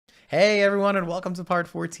Hey everyone, and welcome to part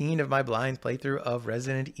 14 of my blind playthrough of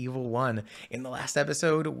Resident Evil 1. In the last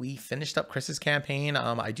episode, we finished up Chris's campaign.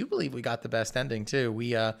 I do believe we got the best ending too.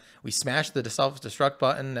 We smashed the self-destruct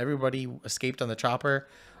button. Everybody escaped on the chopper.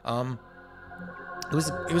 It was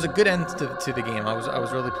a good end to the game. I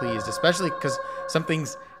was really pleased, especially because some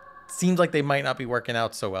things seemed like they might not be working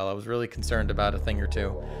out so well. I was really concerned about a thing or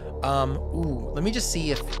two. Let me just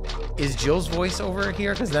see if Jill's voice over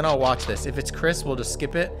here, because then I'll watch this. If it's Chris, we'll just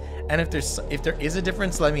skip it. And if there is a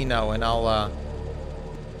difference, let me know, and I'll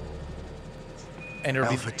and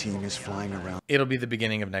Alpha team is flying around. It'll be the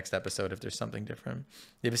beginning of next episode if there's something different.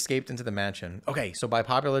 They've escaped into the mansion. Okay, so by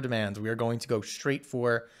popular demands, we are going to go straight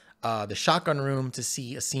for the shotgun room to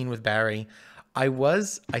see a scene with Barry. I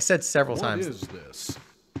said several times. What is this?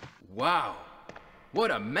 Wow,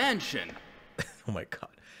 what a mansion! Oh my god.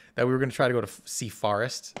 That we were going to try to go to see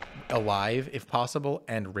Forrest alive, if possible,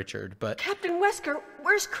 and Richard, but... Captain Wesker,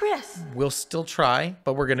 where's Chris? We'll still try,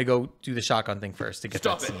 but we're going to go do the shotgun thing first to get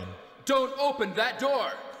Stop that it. scene. Don't open that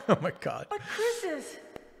door! Oh my god. But Chris is...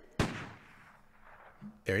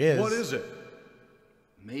 There he is. What is it?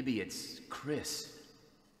 Maybe it's Chris.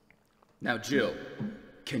 Now, Jill,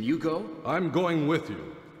 can you go? I'm going with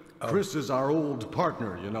you. Chris is our old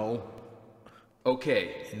partner, you know.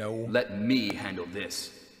 Okay. No. Let me handle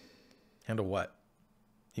this. Handle what?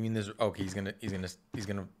 You mean there's... Okay, he's gonna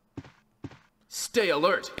Stay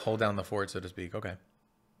alert. hold down the fort, so to speak. Okay.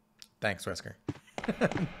 Thanks, Wesker.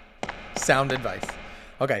 Sound advice.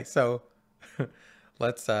 Okay, so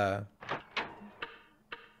let's a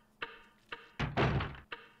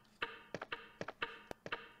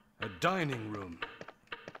dining room.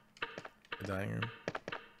 the dining room.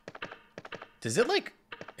 Does it like...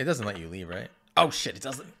 It doesn't let you leave, right? Oh shit, it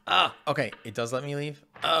doesn't... Ah, okay, it does let me leave.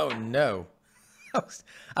 Oh no. I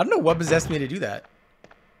don't know what possessed me to do that.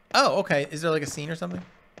 Oh, okay. Is there like a scene or something?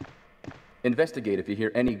 Investigate if you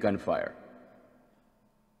hear any gunfire.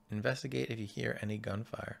 Investigate if you hear any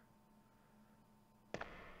gunfire.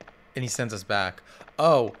 And he sends us back.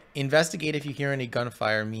 Oh, investigate if you hear any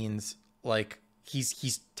gunfire means like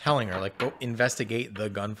he's telling her like go investigate the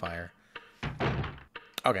gunfire.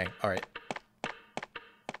 Okay, all right.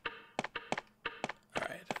 All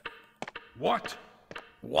right. What?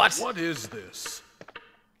 What? What is this?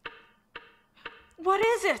 What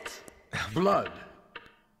is it? Blood.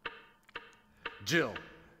 Jill,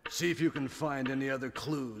 see if you can find any other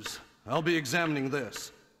clues. I'll be examining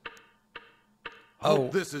this.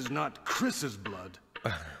 Hope this is not Chris's blood.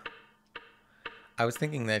 I was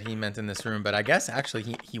thinking that he meant in this room, but I guess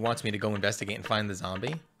actually he wants me to go investigate and find the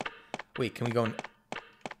zombie. Wait, can we go?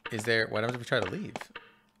 Is there? What happens if we try to leave?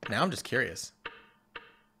 Now I'm just curious.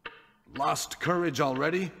 Lost courage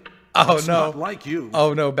already? Oh It's no! not like you.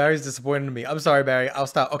 Oh no! Barry's disappointed in me. I'm sorry, Barry. I'll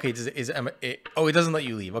stop. Okay, oh, it doesn't let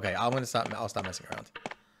you leave. Okay, I'm gonna stop. I'll stop messing around.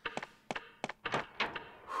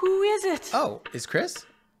 Who is it? Oh, is Chris?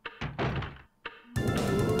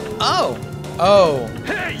 Oh! Oh!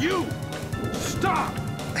 Hey, you! Stop!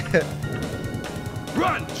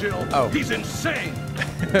 Run, Jill! Oh. He's insane!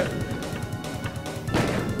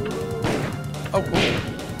 Oh,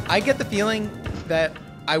 cool. I get the feeling that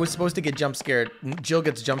I was supposed to get jump scared. Jill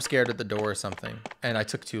gets jump scared at the door or something, and I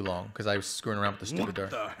took too long because I was screwing around with the stupid door.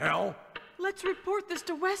 What the hell? Let's report this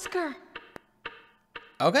to Wesker.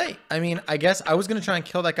 Okay, I mean, I guess I was gonna try and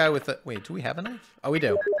kill that guy with a... Wait, do we have a knife? Oh, we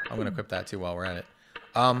do. I'm gonna equip that too while we're at it.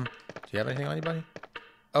 Do you have anything on you, buddy?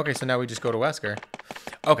 Okay, so now we just go to Wesker.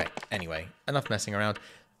 Okay, anyway, enough messing around.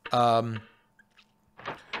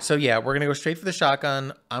 So yeah, we're gonna go straight for the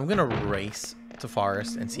shotgun. I'm gonna race to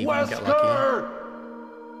Forest and see if we can get lucky.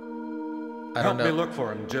 I don't Help me know. look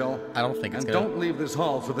for him, Jill. I don't think it's And good. don't leave this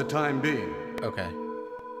hall for the time being. Okay.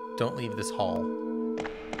 Don't leave this hall.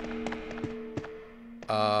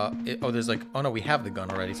 Oh, there's like... Oh, no, we have the gun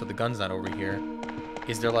already, so the gun's not over here.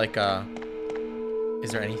 Is there like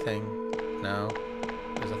is there anything? No?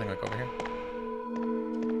 There's nothing like over here?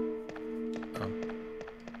 Oh.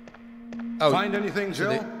 Oh. Find anything,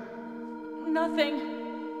 so Jill? Nothing.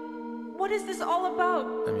 What is this all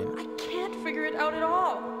about? I mean... I can't figure it out at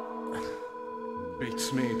all.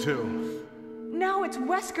 Beats me, too. Now it's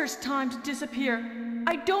Wesker's time to disappear.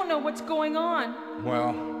 I don't know what's going on.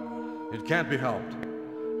 Well, it can't be helped.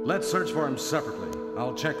 Let's search for him separately.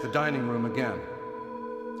 I'll check the dining room again.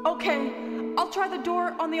 Okay, I'll try the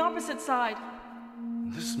door on the opposite side.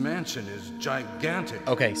 This mansion is gigantic.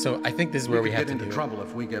 Okay, so I think this is where we could have get to into do it. trouble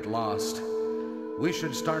if we get lost. We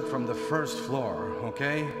should start from the first floor,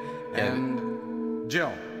 okay? Yeah. And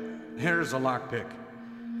Jill, here's a lockpick.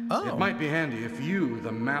 Oh. It might be handy if you,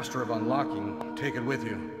 the master of unlocking, take it with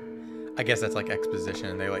you. I guess that's like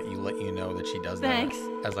exposition. They let you know that she does Thanks.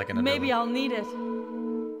 that as like an ability. Maybe I'll need it.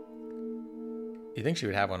 You think she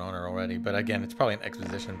would have one on her already, but again, it's probably an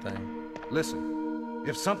exposition thing. Listen,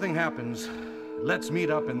 if something happens, let's meet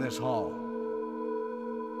up in this hall.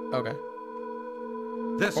 Okay.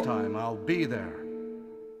 This time, I'll be there.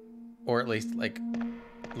 Or at least, like,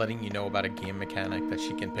 letting you know about a game mechanic that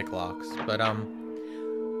she can pick locks. But,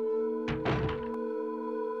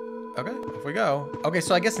 okay, off we go. Okay,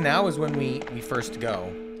 so I guess now is when we first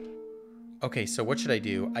go. Okay, so what should I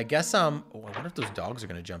do? I guess, oh, I wonder if those dogs are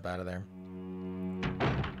gonna jump out of there.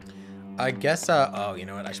 I guess, oh, you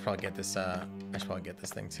know what? I should probably get this,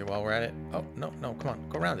 thing too while we're at it. Oh, no, come on,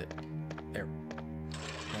 go around it. There.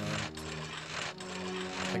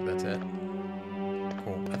 I think that's it.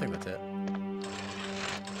 Cool, I think that's it.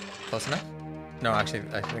 Close enough? No, actually,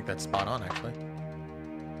 I think that's spot on, actually.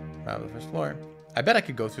 Right on the first floor. I bet I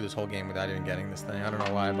could go through this whole game without even getting this thing. I don't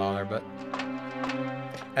know why I bother, but...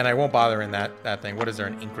 And I won't bother in that thing. What is there,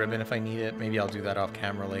 an ink ribbon if I need it? Maybe I'll do that off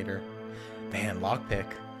camera later. Man, lockpick.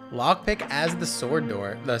 Lockpick as the sword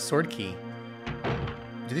door, the sword key.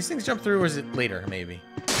 Do these things jump through, or is it later, maybe?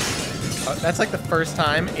 That's like the first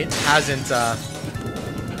time it hasn't,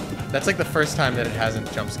 that's like the first time that it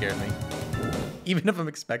hasn't jump scared me. Even if I'm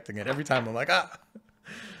expecting it. Every time I'm like, ah.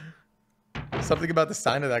 Something about the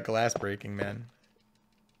sign of that glass breaking, man.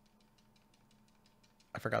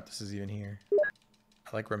 I forgot this is even here.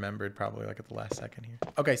 I like remembered probably like at the last second here.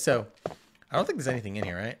 Okay, so I don't think there's anything in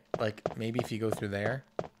here, right? Like maybe if you go through there.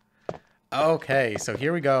 Okay, so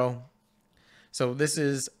here we go. So this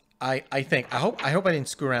is I think I hope I didn't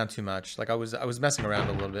screw around too much. Like I was messing around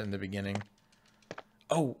a little bit in the beginning.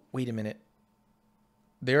 Oh, wait a minute.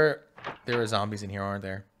 There are zombies in here, aren't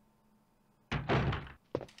there?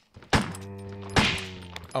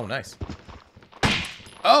 Oh, nice.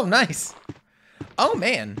 Oh, nice. Oh,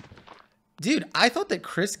 man. Dude, I thought that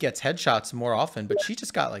Chris gets headshots more often, but she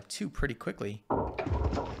just got like 2 pretty quickly.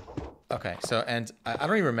 Okay, so, and I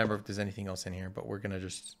don't even remember if there's anything else in here, but we're going to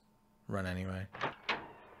just run anyway.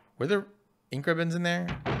 Were there ink ribbons in there?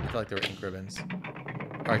 I feel like there were ink ribbons.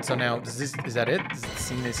 All right, so now, is that it? Does the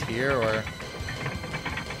scene is here, or...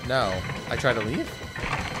 No. I try to leave?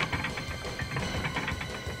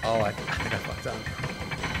 Oh, I think I fucked up.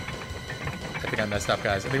 I think I messed up,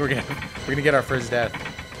 guys. I think we're gonna get our first death.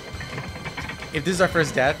 If this is our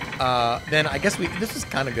first death, then I guess this was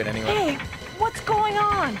kind of good anyway. Hey, what's going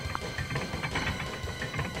on?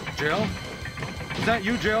 Jill? Is that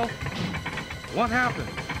you, Jill? What happened?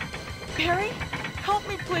 Barry, help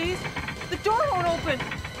me, please. The door won't open.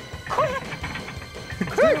 Quick!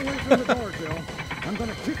 Stay away from the door, Jill. I'm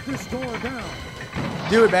gonna kick this door down.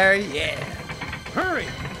 Do it, Barry. Yeah. Hurry!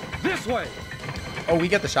 This way! Oh, we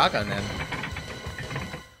get the shotgun then.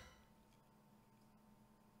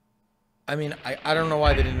 I mean, I don't know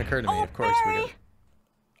why that didn't occur to me. Oh, of course we Barry! did.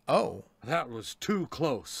 Oh. That was too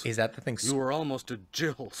close. Is that the thing? You were almost a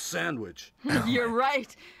Jill sandwich. You're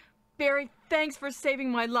right. Barry, thanks for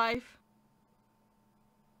saving my life.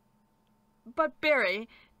 But Barry,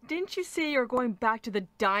 didn't you say you're going back to the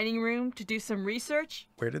dining room to do some research?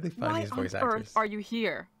 Where did they find these voice actors? Why on earth are you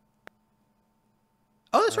here?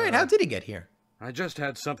 Oh, that's right. How did he get here? I just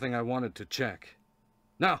had something I wanted to check.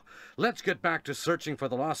 Now, let's get back to searching for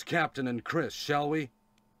the lost captain and Chris, shall we?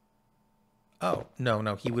 Oh,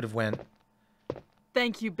 no, he would have went.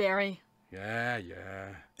 Thank you, Barry. Yeah.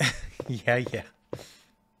 Yeah.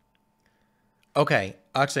 Okay,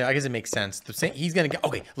 actually, I guess it makes sense. He's gonna get.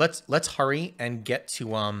 Okay, let's hurry and get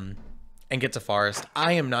to Forest.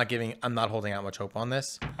 I'm not holding out much hope on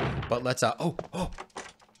this, but let's. Oh!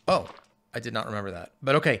 I did not remember that.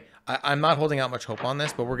 But okay, I'm not holding out much hope on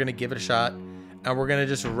this, but we're gonna give it a shot, and we're gonna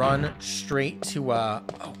just run straight to. Oh,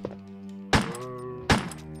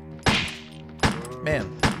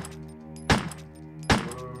 man.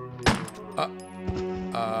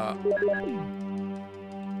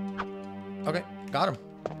 Okay, got him.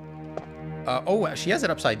 Oh, she has it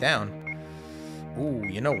upside down. Ooh,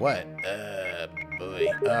 you know what? Boy.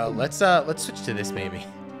 Let's switch to this maybe.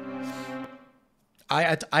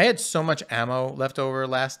 I had so much ammo left over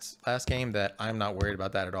last game that I'm not worried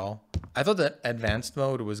about that at all. I thought that advanced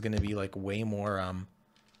mode was gonna be like way more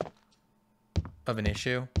of an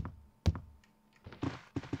issue,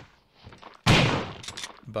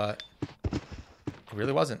 but it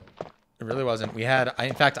really wasn't. It really wasn't.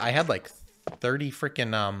 In fact, I had like 30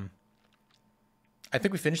 freaking, I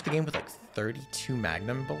think we finished the game with like 32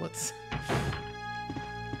 Magnum bullets.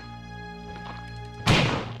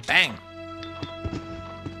 Bang!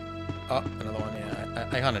 Oh, another one. Yeah,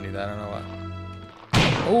 I kind of knew that. I don't know why.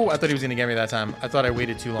 Oh, I thought he was going to get me that time. I thought I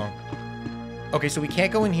waited too long. Okay, so we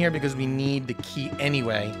can't go in here because we need the key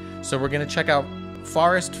anyway. So we're going to check out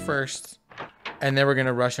Forest first, and then we're going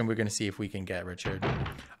to rush and we're going to see if we can get Richard.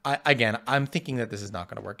 Again, I'm thinking that this is not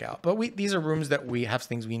going to work out. But these are rooms that we have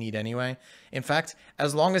things we need anyway. In fact,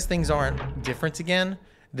 as long as things aren't different again,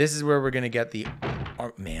 this is where we're going to get the...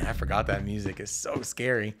 Oh, man, I forgot that music is so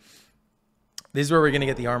scary. This is where we're going to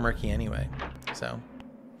get the armor key anyway. So...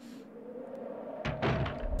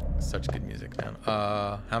 Such good music, man.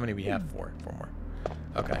 How many we have? Four more.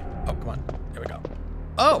 Okay. Oh, come on. There we go.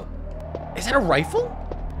 Oh! Is that a rifle?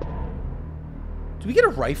 Do we get a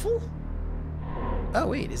rifle? Oh,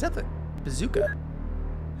 wait. Is that the bazooka?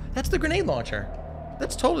 That's the grenade launcher.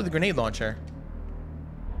 That's totally the grenade launcher.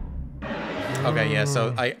 Okay, yeah,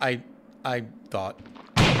 so I thought...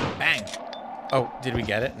 Bang! Oh, did we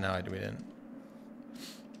get it? No, we didn't.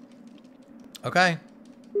 Okay.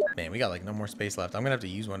 Man, we got like no more space left. I'm gonna have to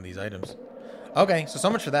use one of these items. Okay, so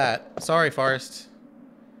much for that. Sorry, Forrest.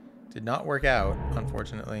 Did not work out,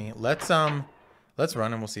 unfortunately. Let's run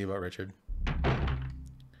and we'll see about Richard.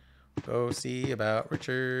 Go see about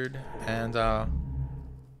Richard and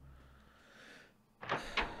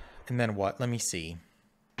then what? Let me see.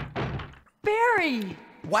 Barry!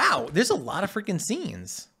 Wow, there's a lot of freaking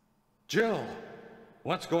scenes. Jill,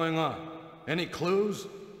 what's going on? Any clues?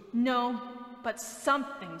 No, but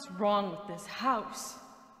something's wrong with this house.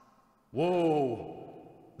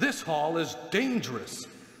 Whoa, this hall is dangerous.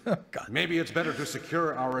 Oh, God. Maybe it's better to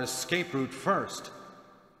secure our escape route first.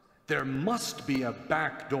 There must be a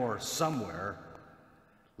back door somewhere.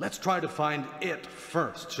 Let's try to find it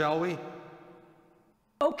first, shall we?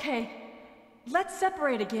 Okay, let's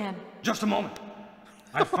separate again. Just a moment.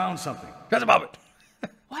 I found something. Just a moment.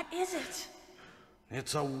 What is it?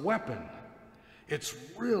 It's a weapon. It's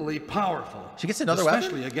really powerful. She gets another weapon?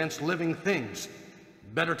 Especially against living things.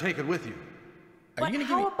 Better take it with you. Are But you gonna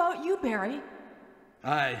how give me... about you, Barry?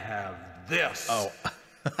 I have this. Oh,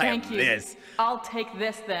 Thank you. This. I'll take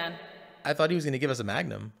this then. I thought he was gonna give us a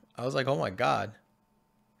magnum. I was like, oh my God.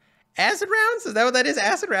 Acid rounds? Is that what that is?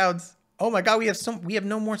 Acid rounds. Oh my God, we have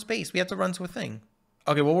no more space. We have to run to a thing.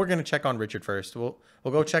 Okay, well, we're gonna check on Richard first. We'll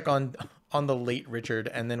go check on the late Richard,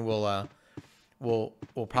 and then we'll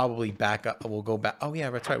probably back up. We'll go back. Oh yeah,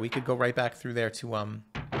 that's right. We could go right back through there to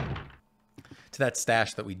that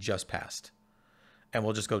stash that we just passed, and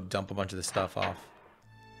we'll just go dump a bunch of this stuff off.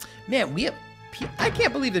 Man, I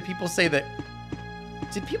can't believe that people say that.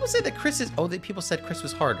 Did people say that Chris is? Oh, that people said Chris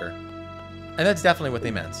was harder, and that's definitely what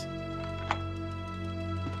they meant.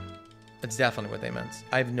 That's definitely what they meant.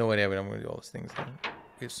 I have no idea what I'm going to do all those things. Though.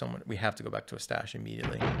 We have to go back to a stash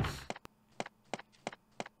immediately.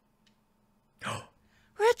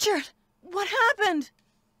 Richard, what happened?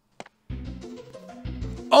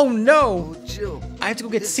 Oh no! Oh, Jill. I have to go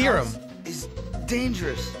get this serum. house is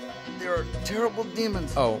dangerous. There are terrible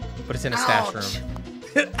demons. Oh, but it's in a stash Ouch.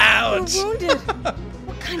 room. Ouch! You're wounded.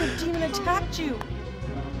 What kind of demon attacked you?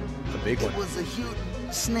 A big It one. was a huge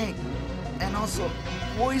snake and also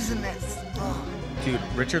poisonous. Oh, Dude,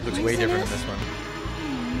 Richard looks way different in this one.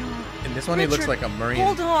 In this one, he looks Richard, like a Marine.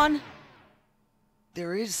 Hold on.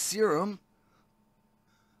 there is serum.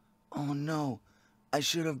 Oh no, I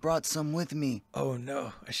should have brought some with me. Oh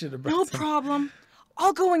no, I should have brought No some. problem.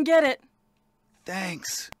 I'll go and get it.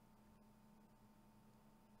 Thanks.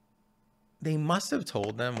 They must have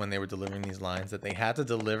told them when they were delivering these lines that they had to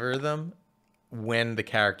deliver them when the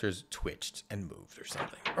characters twitched and moved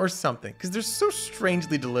or something, because they're so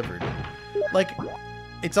strangely delivered. Like,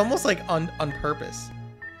 it's almost like on purpose.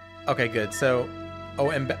 Okay, good. So, oh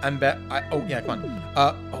yeah, come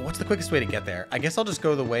on. What's the quickest way to get there? I guess I'll just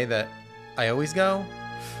go the way that I always go.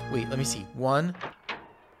 Wait, let me see. 1,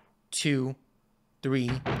 2,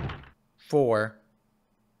 3, 4,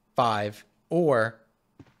 5, or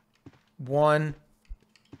 1.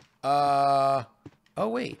 Oh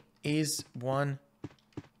wait, is 1?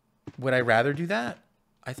 Would I rather do that?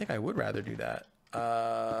 I think I would rather do that.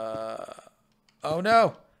 Oh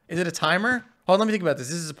no, is it a timer? Hold on, let me think about this.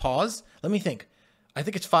 This is a pause. Let me think. I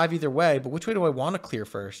think it's 5 either way, but which way do I want to clear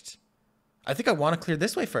first? I think I want to clear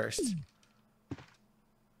this way first.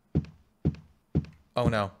 Oh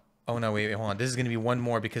no. Oh no, wait, hold on. This is going to be one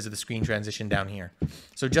more because of the screen transition down here.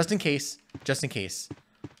 So just in case.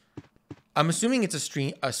 I'm assuming it's a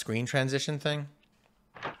screen transition thing.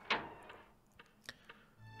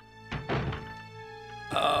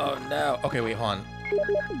 Oh no. Okay, wait, hold on.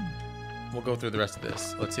 We'll go through the rest of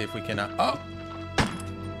this. Let's see if we can. Oh,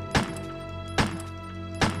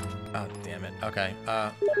 damn it. Okay.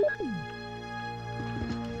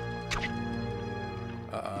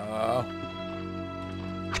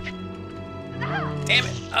 Damn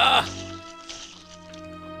it.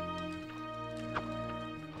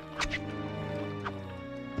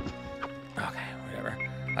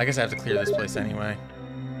 I guess I have to clear this place anyway.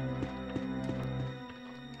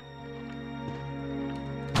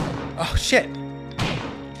 Oh, shit.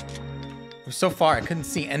 It was so far, I couldn't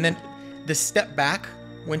see. And then the step back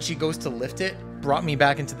when she goes to lift it brought me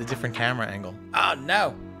back into the different camera angle. Oh,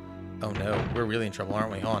 no. Oh, no. We're really in trouble,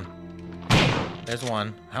 aren't we? Hold on. There's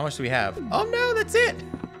one. How much do we have? Oh, no, that's it.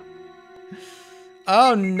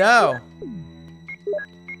 Oh, no.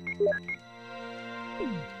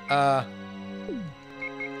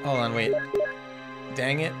 Hold on, wait.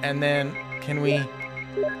 Dang it. And then, can we...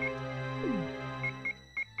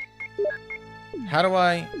 How do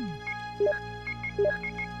I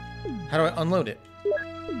unload it?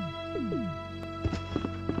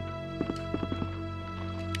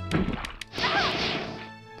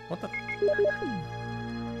 What the?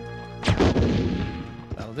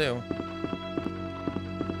 That'll do.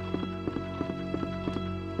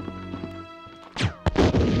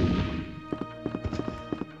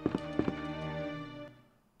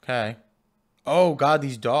 Okay. Oh god,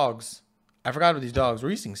 these dogs. I forgot about these dogs. We're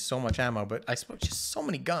using so much ammo, but I suppose just so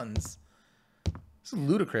many guns. This is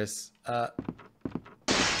ludicrous. Oh,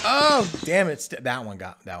 damn it. That one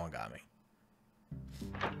got me.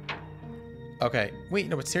 Okay. Wait,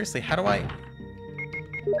 no, but seriously, how do I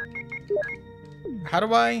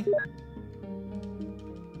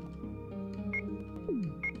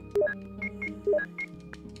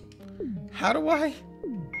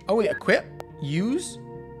Oh, wait, equip? Use?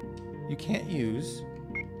 You can't use.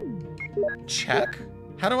 Check.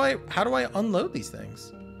 How do I unload these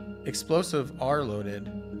things? Explosive are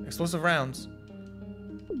loaded. Explosive rounds.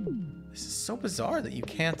 This is so bizarre that you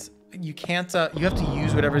have to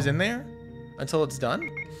use whatever's in there until it's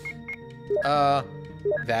done.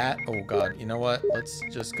 That, oh god, you know what? Let's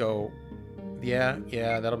just go. Yeah,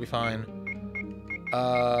 that'll be fine.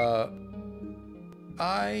 Oh,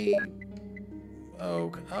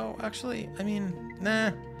 actually, I mean,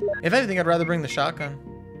 nah. If anything, I'd rather bring the shotgun.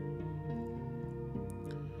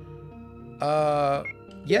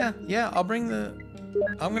 Yeah, I'm gonna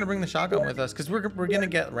bring the shotgun with us, because we're gonna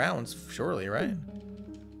get rounds, surely, right?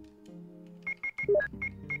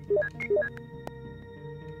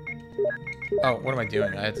 Oh, what am I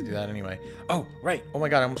doing? I had to do that anyway. Oh, right. Oh my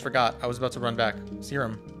god, I almost forgot. I was about to run back.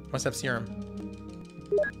 Serum. Must have serum.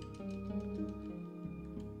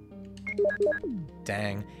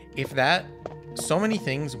 Dang. So many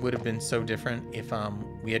things would have been so different if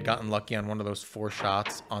we had gotten lucky on one of those 4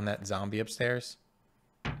 shots on that zombie upstairs.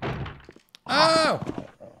 Oh!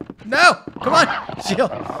 No! Come on! Jill!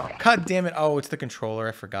 God damn it. Oh, it's the controller.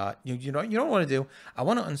 I forgot. You know what I want to do? I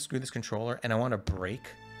want to unscrew this controller and I want to break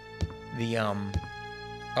the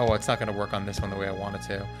oh, it's not going to work on this one the way I want it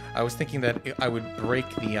to. I was thinking that I would break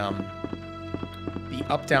the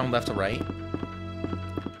up, down, left, right,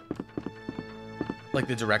 like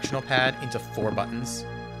the directional pad, into 4 buttons,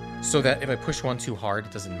 so that if I push one too hard,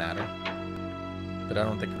 it doesn't matter. But I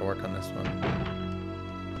don't think it'll work on this one.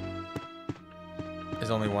 There's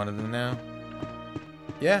only one of them now.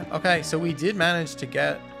 Yeah, okay, so we did manage to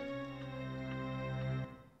get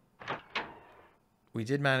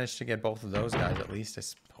both of those guys, at least, I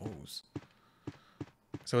suppose.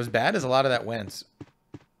 So as bad as a lot of that went,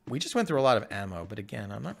 we just went through a lot of ammo, but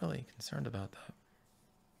again, I'm not really concerned about that.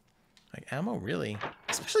 Like, ammo, really?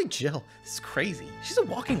 Especially Jill. This is crazy. She's a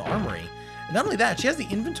walking armory. And not only that, she has the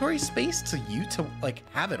inventory space to like,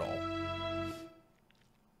 have it all.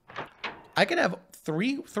 I could have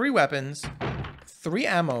three weapons, 3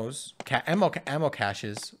 ammo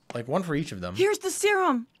caches, like 1 for each of them. Here's the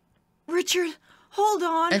serum. Richard, hold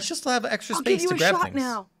on. And she'll still have extra space to grab things. I'll give you a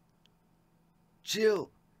shot now.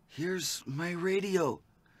 Jill, here's my radio.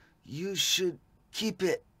 You should keep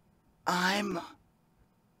it.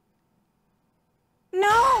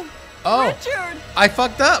 No! Oh, Richard! I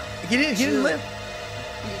fucked up. He didn't live.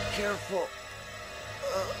 Be careful.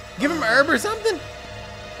 Give him herb or something.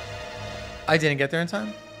 I didn't get there in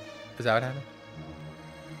time. Is that what happened?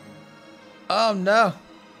 Oh no.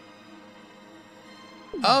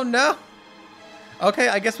 Oh no. Okay,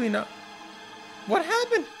 I guess we know. What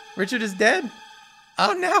happened? Richard is dead.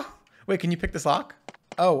 Oh no. Wait, can you pick this lock?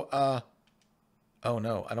 Oh, oh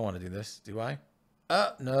no, I don't want to do this, do I?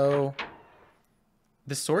 No.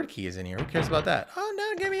 The sword key is in here. Who cares about that? Oh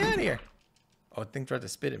no, get me out of here. Oh, the thing tried to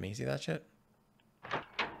spit at me. See that shit?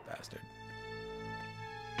 Bastard.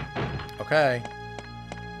 Okay.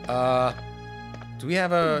 Do we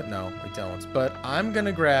have a... No, we don't. But I'm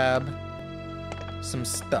gonna grab some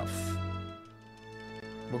stuff.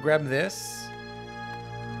 We'll grab this.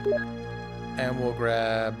 And we'll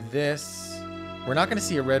grab this. We're not gonna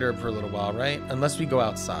see a red herb for a little while, right? Unless we go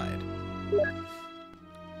outside.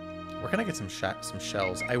 Where can I get some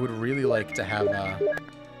shells? I would really like to have,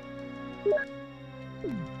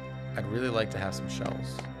 I'd really like to have some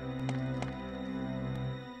shells.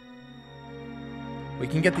 We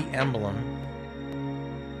can get the emblem.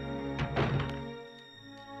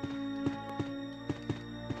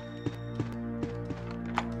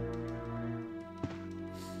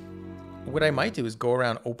 What I might do is go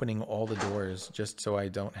around opening all the doors just so I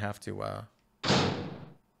don't have to,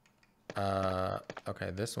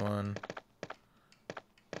 okay, this one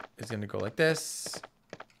is gonna go like this.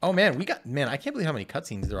 Oh man, man, I can't believe how many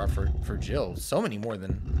cutscenes there are for Jill. So many more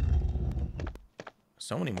than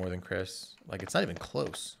Chris. Like, it's not even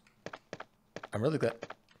close. I'm really glad.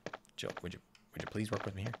 Jill, would you please work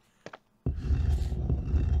with me here?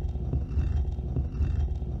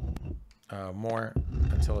 More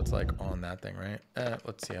until it's like on that thing, right?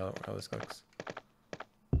 Let's see how this looks.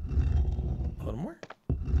 A little more?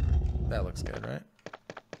 That looks good, right?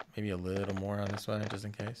 Maybe a little more on this one, just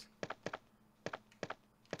in case.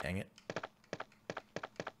 Dang it.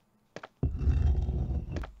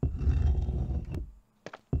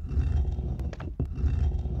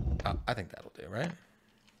 I think that'll do, right?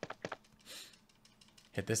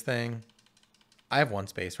 Hit this thing. I have one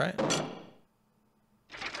space, right?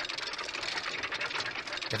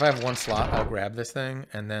 If I have one slot, I'll grab this thing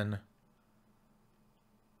and then...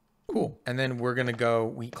 Cool. And then we're going to go...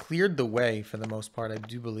 We cleared the way for the most part, I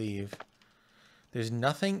do believe. There's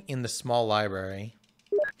nothing in the small library.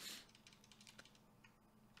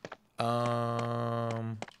 I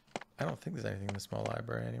don't think there's anything in the small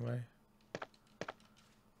library anyway.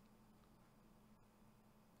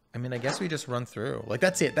 I mean, I guess we just run through. Like,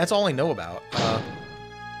 that's it. That's all I know about.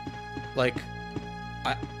 Like,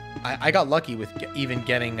 I got lucky with even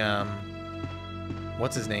getting,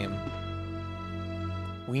 what's his name?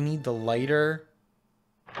 We need the lighter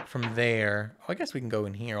from there. Oh, I guess we can go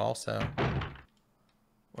in here also.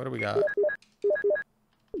 What do we got?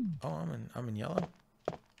 Oh, I'm in yellow.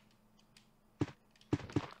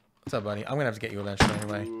 What's up, buddy? I'm gonna have to get you eventually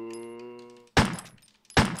anyway.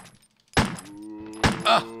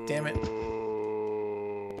 Oh, damn it.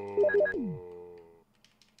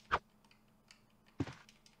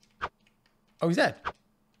 Oh, he's dead.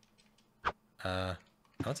 I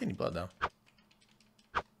don't see any blood, though.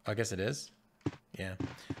 I guess it is. Yeah.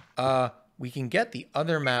 We can get the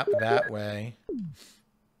other map that way.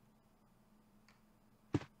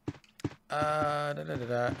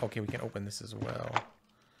 Okay, we can open this as well.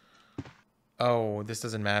 Oh, this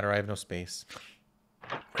doesn't matter. I have no space.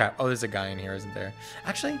 Crap. Oh, there's a guy in here, isn't there?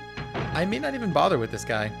 Actually, I may not even bother with this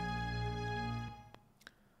guy.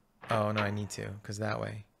 Oh, no, I need to, because that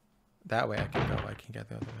way I can go. I can get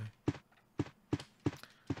the other way.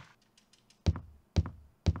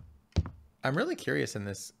 I'm really curious in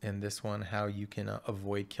this one how you can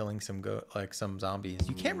avoid killing some zombies.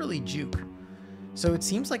 You can't really juke. So it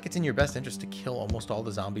seems like it's in your best interest to kill almost all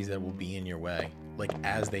the zombies that will be in your way, like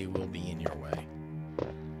as they will be in your way.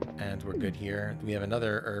 And we're good here. We have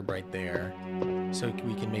another herb right there, so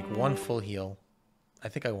we can make one full heal. I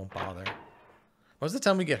think I won't bother. Most of the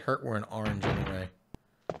time we get hurt, we're in orange anyway.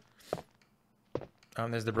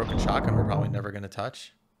 There's the broken shotgun we're probably never gonna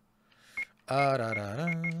touch.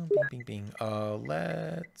 Bing, bing, bing.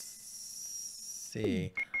 Let's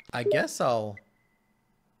see. I guess I'll...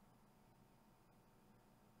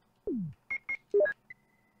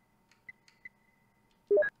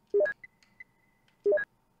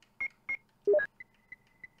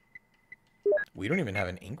 We don't even have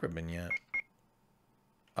an ink ribbon yet.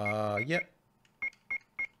 Yep.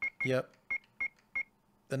 Yep.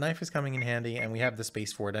 The knife is coming in handy, and we have the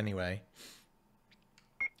space for it anyway.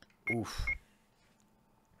 Oof.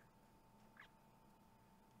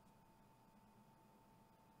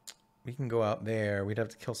 We can go out there. We'd have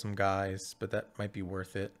to kill some guys, but that might be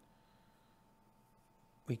worth it.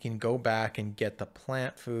 We can go back and get the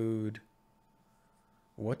plant food.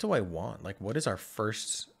 What do I want? Like, what is our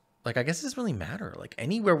first... Like, I guess it doesn't really matter. Like,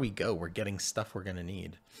 anywhere we go, we're getting stuff we're going to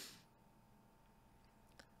need.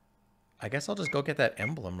 I guess I'll just go get that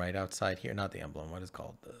emblem right outside here. Not the emblem. What is it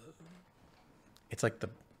called? It's like the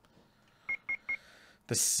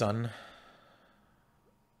sun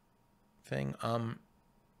thing.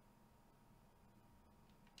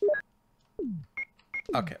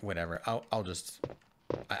 Okay, whatever. I'll just...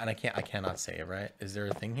 And I cannot save, right? Is there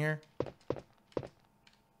a thing here?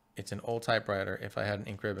 It's an old typewriter. If I had an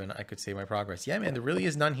ink ribbon, I could save my progress. Yeah, man, there really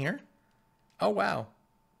is none here. Oh, wow.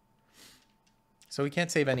 So we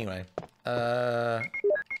can't save anyway.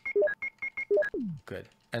 Good.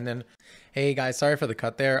 And then, hey guys, sorry for the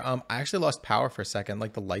cut there. I actually lost power for a second.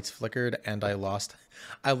 Like the lights flickered and I lost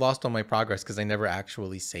all my progress because I never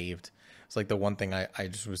actually saved. It's like the one thing I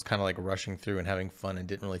just was kind of like rushing through and having fun and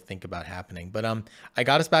didn't really think about happening. But I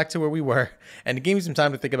got us back to where we were and it gave me some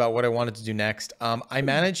time to think about what I wanted to do next. I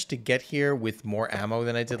managed to get here with more ammo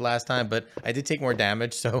than I did last time, but I did take more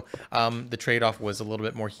damage. So the trade-off was a little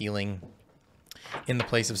bit more healing in the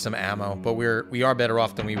place of some ammo. But we are better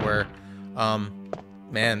off than we were.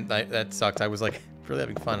 Man, that sucked. I was like really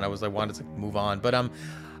having fun. I wanted to move on. But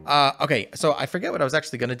okay, so I forget what I was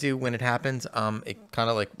actually gonna do when it happened. It kind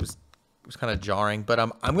of like was kind of jarring, but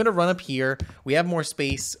I'm gonna run up here. We have more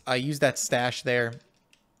space. I used that stash there,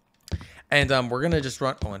 and we're gonna just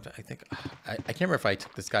run. Oh, I think I can't remember if I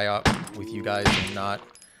took this guy up with you guys or not,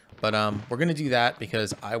 but we're gonna do that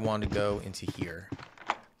because I want to go into here,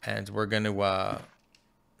 and we're gonna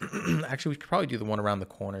actually we could probably do the one around the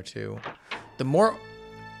corner too. The more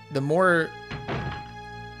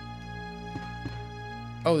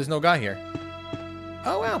oh, there's no guy here.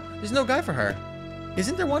 Oh wow, there's no guy for her.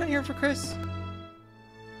 Isn't there one in here for Chris?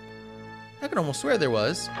 I could almost swear there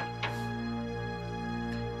was.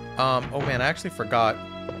 Oh man, I actually forgot.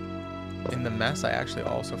 In the mess, I actually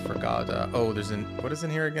also forgot. Oh, what is in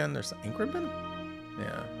here again? There's ink ribbon?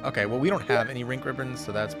 Yeah. Okay, well, we don't have any ink ribbons,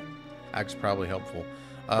 so that's actually probably helpful.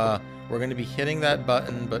 We're going to be hitting that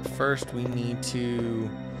button, but first we need to...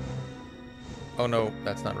 Oh no,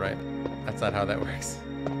 that's not right. That's not how that works.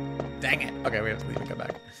 Dang it. Okay, we have to leave and come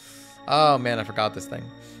back. Oh man, I forgot this thing.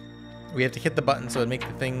 We have to hit the button so it makes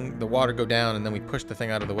the water go down, and then we push the thing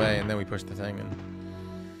out of the way, and then we push the thing, and...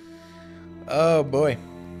 Oh boy.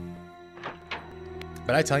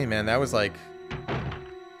 But I tell you, man, that was the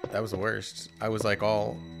worst. I was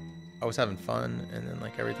having fun, and then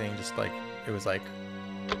like everything just like, it was like...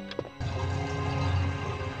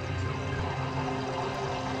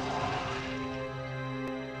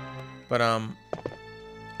 But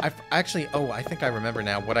I think I remember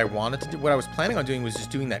now what I wanted to do. What I was planning on doing was just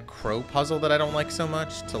doing that crow puzzle that I don't like so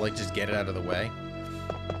much, to like just get it out of the way.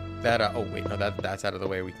 That oh wait, no, that's out of the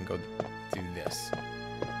way. We can go do this.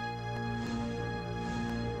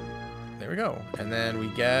 There we go. And then we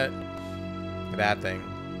get that thing.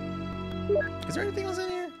 Is there anything else in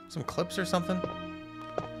here? Some clips or something?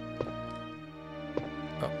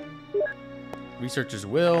 Oh. Researcher's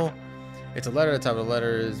will. It's a letter. The top of the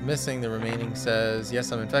letter is missing. The remaining says,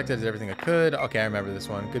 yes, I'm infected. Did everything I could. Okay, I remember this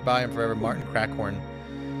one. Goodbye and forever, Martin Crackhorn.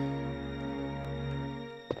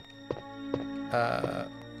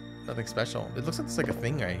 Nothing special. It looks like it's like a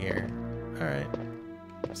thing right here. All right.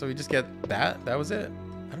 So we just get that. That was it.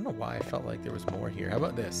 I don't know why I felt like there was more here. How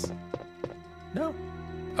about this? No.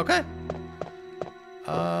 Okay.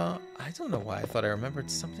 I don't know why I thought I remembered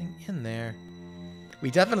something in there.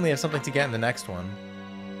 We definitely have something to get in the next one.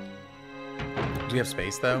 Do we have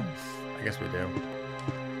space, though? I guess we do.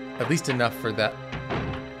 At least enough for that.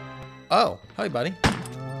 Oh, hi, buddy.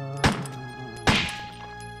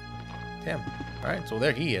 Damn. All right, so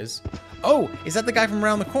there he is. Oh, is that the guy from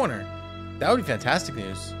around the corner? That would be fantastic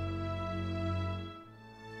news.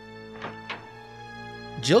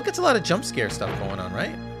 Jill gets a lot of jump scare stuff going on,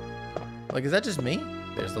 right? Like, is that just me?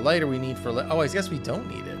 There's the lighter we need for... Oh, I guess we don't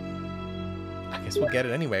need it. I guess we'll get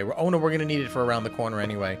it anyway. Oh, no, we're going to need it for around the corner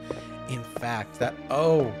anyway. In fact, that...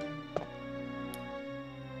 Oh.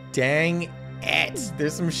 Dang it.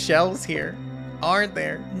 There's some shells here. Aren't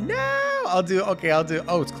there? No! I'll do...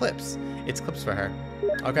 Oh, it's clips. It's clips for her.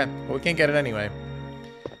 Okay. Well, we can't get it anyway.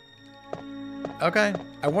 Okay.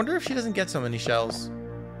 I wonder if she doesn't get so many shells.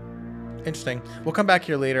 Interesting. We'll come back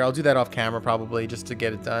here later. I'll do that off camera probably just to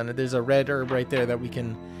get it done. There's a red herb right there that we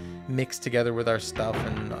can mix together with our stuff,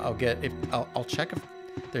 and I'll check if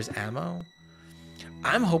there's ammo.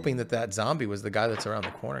 I'm hoping that zombie was the guy that's around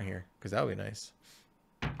the corner here, because that would be nice.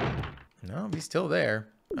 No, he's still there.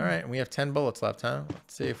 All right, and we have 10 bullets left, huh?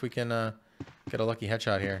 Let's see if we can get a lucky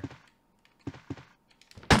headshot here.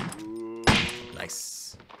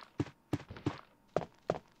 Nice.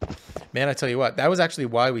 Man, I tell you what, that was actually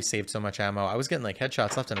why we saved so much ammo. I was getting like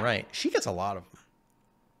headshots left and right. She gets a lot of them.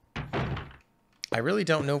 I really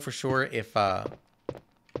don't know for sure if and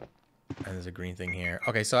there's a green thing here.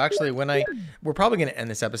 Okay, so actually we're probably gonna end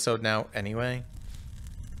this episode now anyway.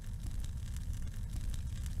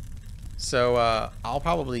 So I'll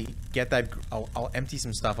probably get that. I'll empty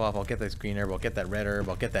some stuff off. I'll get this green herb. I'll get that red herb.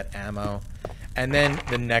 I'll get that ammo, and then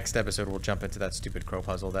the next episode we'll jump into that stupid crow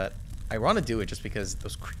puzzle. That I want to do it just because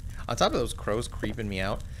those, on top of those crows creeping me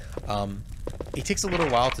out, it takes a little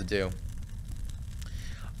while to do.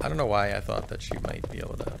 I don't know why I thought that she might be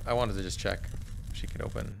able to. I wanted to just check if she could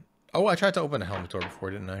open. Oh, I tried to open a helmet door before,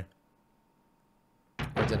 didn't I?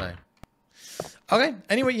 Or didn't I? Okay.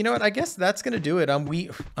 Anyway, you know what? I guess that's gonna do it. We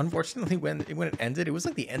unfortunately when it ended, it was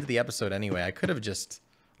like the end of the episode anyway. I could have just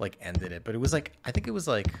like ended it, but it was like I think it was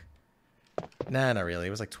like nah, not really. It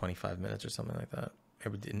was like 25 minutes or something like that.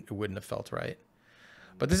 It wouldn't have felt right.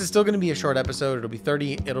 But this is still going to be a short episode. It'll be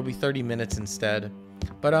 30 minutes instead.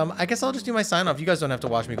 But I guess I'll just do my sign off. You guys don't have to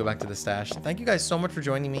watch me go back to the stash. Thank you guys so much for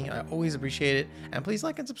joining me. I always appreciate it. And please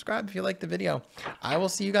like and subscribe if you like the video. I will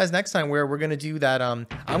see you guys next time where we're going to do that. I'm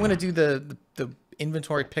going to do the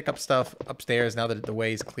inventory pickup stuff upstairs now that the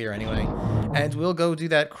way is clear anyway. And we'll go do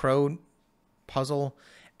that crow puzzle.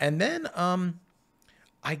 And then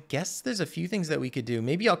I guess there's a few things that we could do.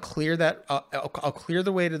 Maybe I'll clear that. I'll clear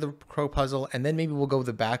the way to the crow puzzle, and then maybe we'll go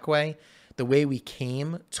the back way, the way we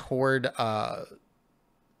came toward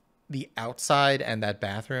the outside and that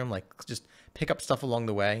bathroom. Like just pick up stuff along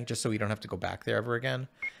the way, just so we don't have to go back there ever again.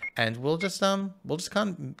 And we'll just kind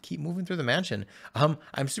of keep moving through the mansion.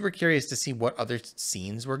 I'm super curious to see what other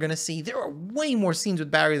scenes we're gonna see. There are way more scenes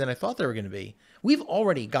with Barry than I thought there were gonna be. We've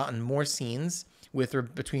already gotten more scenes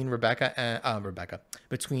between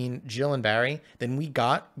between Jill and Barry than we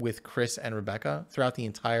got with Chris and Rebecca throughout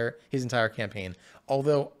his entire campaign.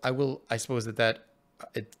 Although I suppose that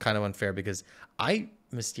it's kind of unfair because I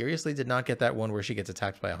mysteriously did not get that one where she gets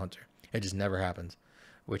attacked by a hunter. It just never happened,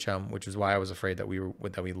 which is why I was afraid that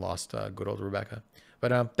we lost good old Rebecca.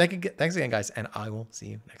 But thanks again, guys, and I will see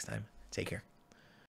you next time. Take care.